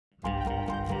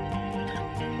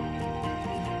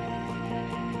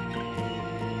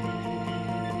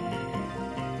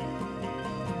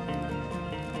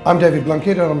I'm David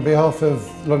Blunkett, and on behalf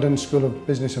of London School of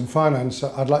Business and Finance,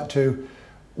 I'd like to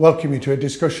welcome you to a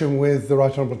discussion with the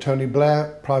Right Honourable Tony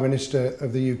Blair, Prime Minister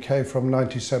of the UK from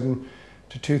 1997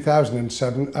 to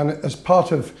 2007. And as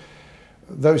part of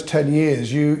those 10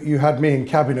 years, you had me in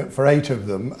Cabinet for 8 of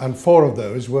them, and 4 of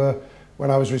those were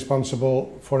when I was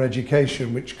responsible for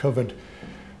education, which covered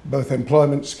both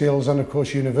employment skills and, of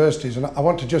course, universities. And I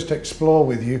want to just explore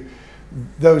with you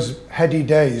those heady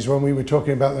days when we were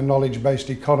talking about the knowledge-based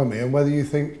economy and whether you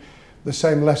think the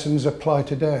same lessons apply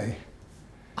today.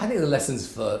 I think the lessons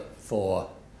for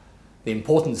the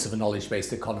importance of a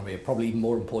knowledge-based economy are probably even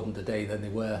more important today than they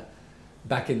were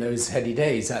back in those heady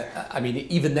days. I mean,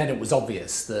 even then it was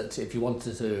obvious that if you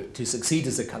wanted to succeed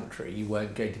as a country, you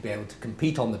weren't going to be able to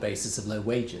compete on the basis of low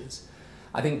wages.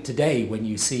 I think today, when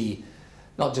you see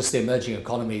not just the emerging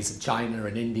economies of China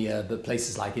and India, but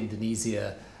places like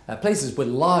Indonesia, places with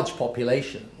large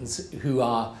populations who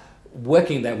are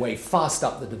working their way fast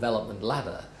up the development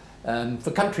ladder. For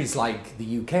countries like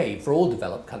the UK, for all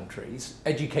developed countries,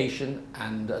 education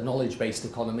and a knowledge-based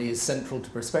economy is central to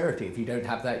prosperity. If you don't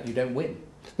have that, you don't win.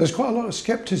 There's quite a lot of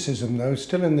scepticism, though,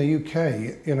 still in the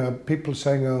UK. You know, people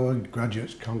saying, oh,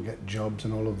 graduates can't get jobs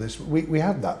and all of this. We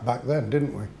had that back then,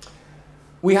 didn't we?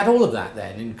 We had all of that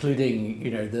then, including,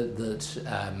 you know,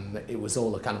 that it was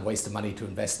all a kind of waste of money to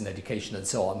invest in education and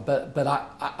so on. But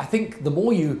I think the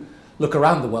more you look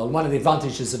around the world, one of the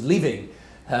advantages of leaving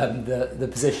the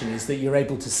position is that you're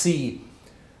able to see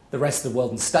the rest of the world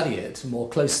and study it more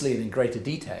closely and in greater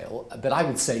detail. But I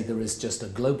would say there is just a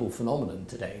global phenomenon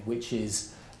today, which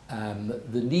is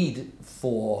the need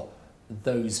for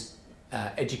those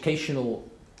educational,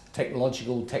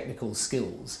 technological, technical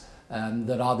skills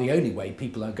that are the only way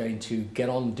people are going to get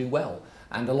on and do well.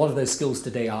 And a lot of those skills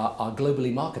today are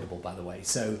globally marketable, by the way.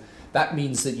 So that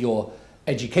means that your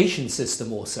education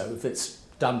system also, if it's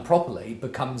done properly,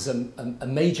 becomes a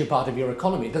major part of your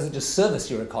economy. It doesn't just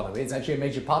service your economy, it's actually a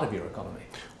major part of your economy.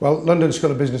 Well, London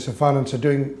School of Business and Finance are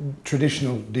doing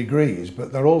traditional degrees,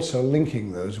 but they're also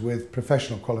linking those with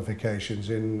professional qualifications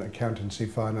in accountancy,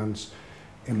 finance,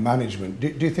 in management. Do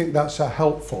you think that's a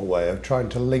helpful way of trying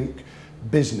to link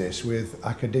business with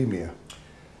academia?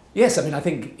 Yes, I mean, I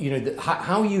think, you know,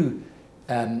 how you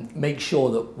make sure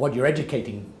that what you're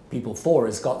educating people for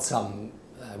has got some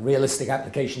realistic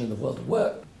application in the world of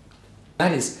work.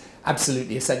 That is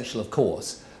absolutely essential, of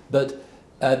course. But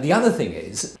the other thing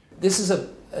is, this is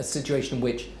a situation in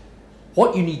which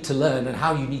what you need to learn and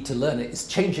how you need to learn it is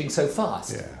changing so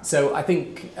fast. Yeah. So I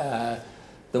think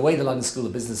the way the London School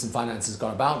of Business and Finance has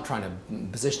gone about trying to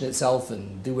position itself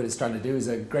and do what it's trying to do is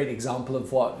a great example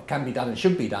of what can be done and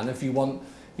should be done if you want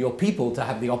your people to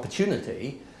have the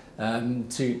opportunity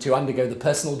to undergo the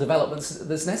personal developments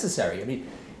that's necessary. I mean,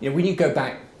 you know, when you go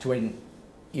back to when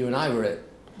you and I were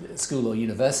at school or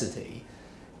university,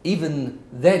 even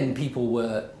then people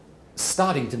were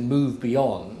starting to move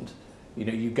beyond. You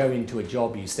know, you go into a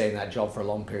job, you stay in that job for a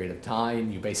long period of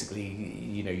time, you basically,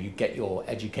 you know, you get your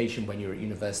education when you're at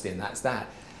university and that's that.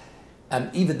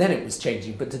 Even then it was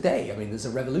changing, but today, I mean, there's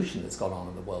a revolution that's gone on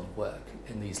in the world of work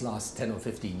in these last 10 or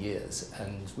 15 years,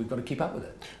 and we've got to keep up with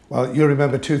it. Well, you'll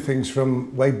remember 2 things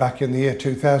from way back in the year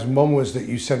 2000. One was that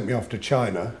you sent me off to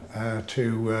China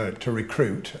to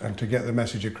recruit and to get the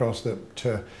message across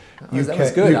that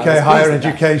UK higher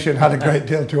education had a great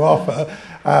deal to offer,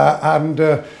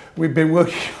 and we've been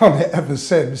working on it ever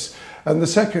since. And the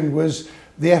second was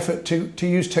the effort to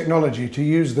use technology, to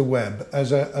use the web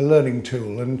as a learning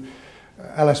tool. And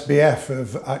LSBF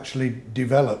have actually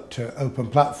developed an open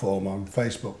platform on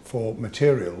Facebook for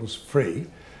materials free,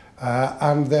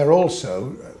 and they're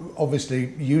also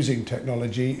obviously using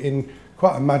technology in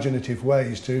quite imaginative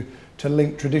ways to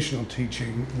link traditional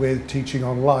teaching with teaching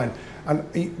online.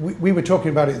 And we were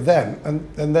talking about it then,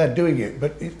 and they're doing it,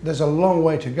 but there's a long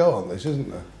way to go on this,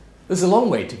 isn't there? There's a long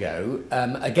way to go.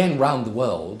 Again, around the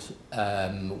world,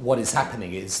 what is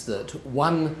happening is that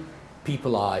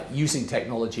people are using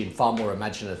technology in far more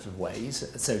imaginative ways,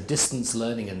 so distance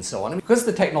learning and so on. And because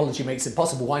the technology makes it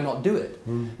possible, why not do it?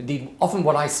 Indeed, often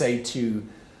what I say to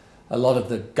a lot of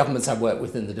the governments I work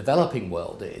with in the developing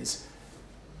world is,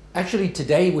 actually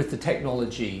today with the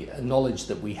technology and knowledge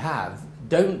that we have,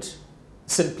 don't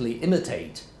simply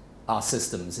imitate our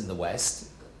systems in the West.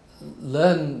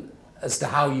 Learn as to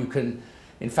how you can,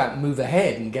 in fact, move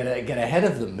ahead and get ahead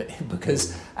of them,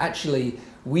 because actually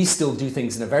we still do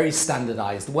things in a very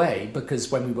standardized way,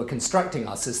 because when we were constructing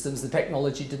our systems, the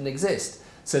technology didn't exist.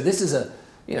 So this is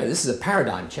a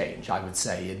paradigm change, I would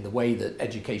say, in the way that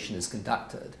education is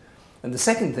conducted. And the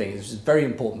second thing, which is very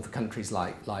important for countries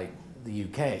like the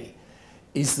UK,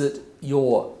 is that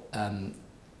your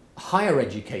higher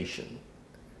education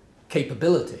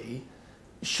capability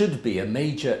should be a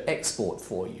major export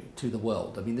for you to the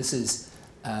world. I mean, this is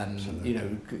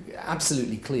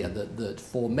absolutely clear that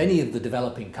for many of the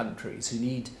developing countries who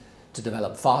need to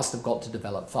develop fast, have got to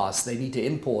develop fast, they need to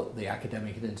import the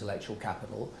academic and intellectual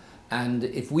capital. And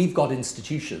if we've got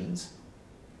institutions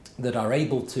that are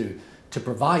able to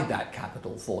provide that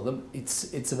capital for them,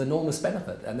 it's of enormous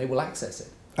benefit, and they will access it.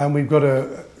 And we've got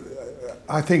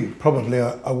I think probably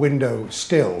a window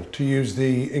still to use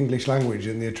the English language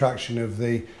and the attraction of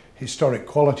the historic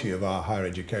quality of our higher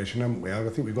education, haven't we? I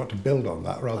think we've got to build on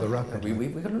that rather rapidly.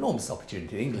 We've got an enormous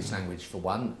opportunity, English language for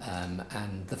one,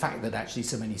 and the fact that actually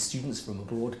so many students from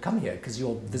abroad come here, because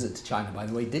your visit to China, by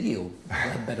the way, did yield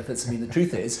benefits. I mean, the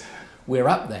truth is, we're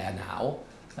up there now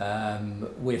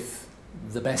with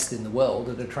the best in the world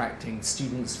at attracting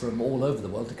students from all over the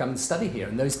world to come and study here.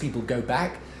 And those people go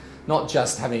back, not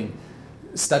just having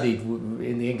studied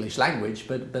in the English language,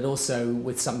 but also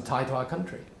with some tie to our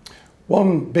country.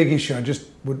 One big issue I just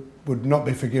would not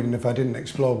be forgiven if I didn't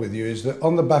explore with you is that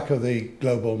on the back of the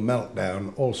global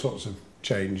meltdown, all sorts of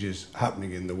change is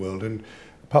happening in the world. And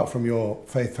apart from your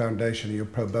Faith Foundation, your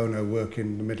pro bono work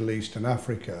in the Middle East and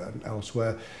Africa and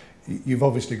elsewhere, you've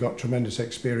obviously got tremendous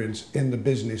experience in the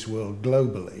business world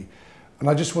globally. And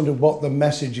I just wondered what the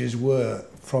messages were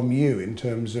from you in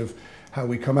terms of how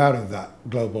we come out of that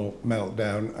global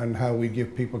meltdown and how we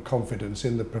give people confidence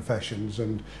in the professions,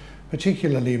 and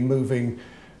particularly moving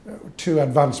to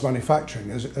advanced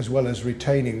manufacturing as well as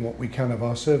retaining what we can of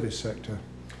our service sector.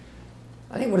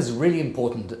 I think what is really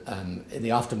important in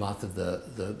the aftermath of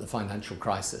the financial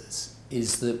crisis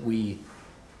is that we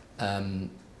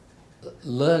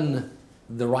learn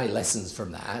the right lessons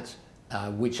from that,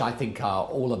 which I think are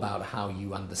all about how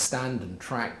you understand and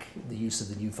track the use of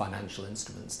the new financial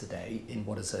instruments today in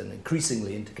what is an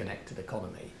increasingly interconnected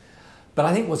economy. But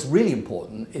I think what's really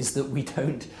important is that we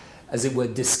don't, as it were,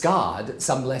 discard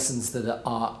some lessons that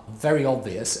are very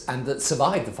obvious and that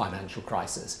survived the financial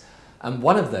crisis. And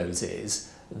one of those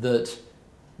is that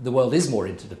the world is more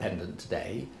interdependent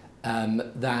today,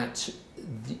 that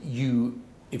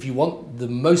if you want the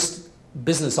most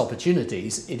business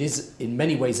opportunities, it is in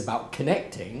many ways about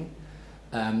connecting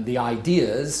the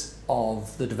ideas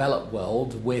of the developed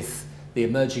world with the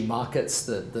emerging markets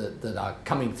that are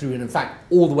coming through, and in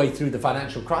fact all the way through the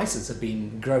financial crisis have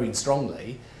been growing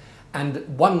strongly. And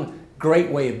one great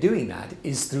way of doing that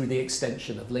is through the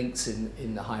extension of links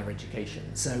in the higher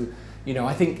education. So,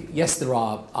 I think, yes, there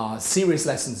are serious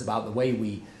lessons about the way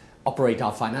we operate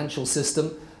our financial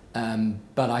system,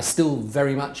 but I still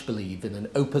very much believe in an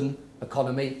open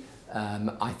economy.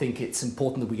 I think it's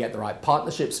important that we get the right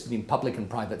partnerships between public and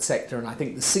private sector, and I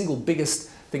think the single biggest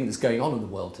thing that's going on in the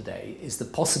world today is the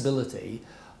possibility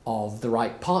of the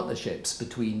right partnerships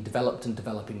between developed and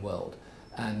developing world.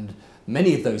 And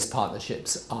many of those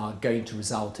partnerships are going to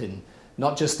result in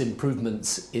not just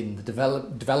improvements in the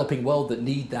developing world that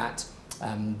need that,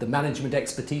 the management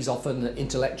expertise, often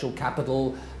intellectual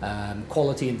capital,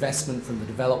 quality investment from the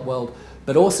developed world,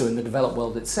 but also in the developed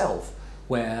world itself,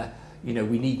 where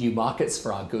we need new markets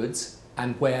for our goods,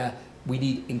 and where we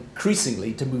need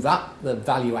increasingly to move up the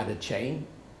value-added chain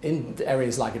in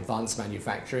areas like advanced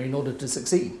manufacturing in order to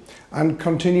succeed. And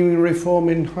continuing reform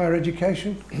in higher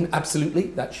education?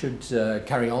 Absolutely, that should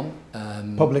carry on.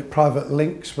 Public-private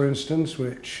links, for instance,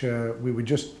 which we were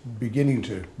just beginning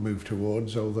to move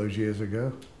towards all those years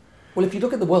ago. Well, if you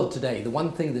look at the world today, the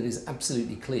one thing that is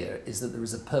absolutely clear is that there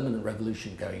is a permanent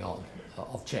revolution going on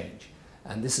of change.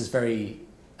 And this is very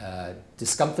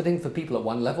discomforting for people at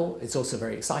one level. It's also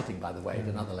very exciting, by the way, at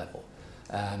another level.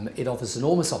 It offers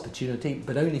enormous opportunity,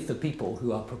 but only for people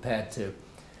who are prepared to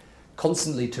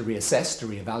constantly to reassess, to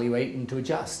reevaluate, and to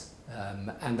adjust.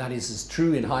 And that is as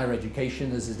true in higher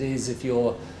education as it is if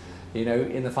you're,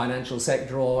 in the financial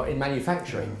sector or in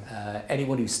manufacturing.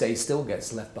 Anyone who stays still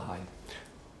gets left behind.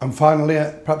 And finally,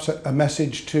 perhaps a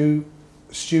message to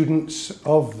students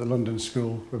of the London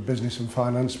School of Business and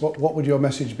Finance. What would your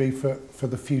message be for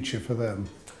the future for them?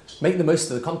 Make the most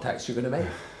of the contacts you're going to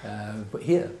make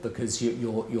here, because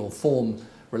you'll form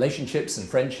relationships and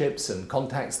friendships and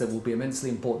contacts that will be immensely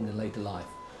important in later life.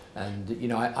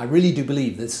 And I really do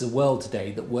believe this is a world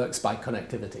today that works by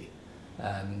connectivity.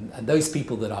 And those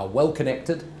people that are well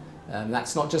connected,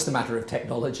 that's not just a matter of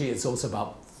technology, it's also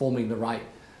about forming the right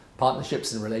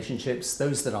partnerships and relationships.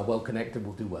 Those that are well connected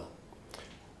will do well.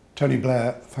 Tony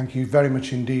Blair, thank you very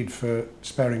much indeed for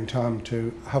sparing time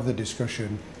to have the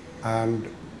discussion,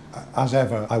 and as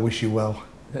ever, I wish you well.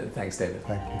 Thanks, David.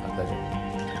 Thank you. My pleasure.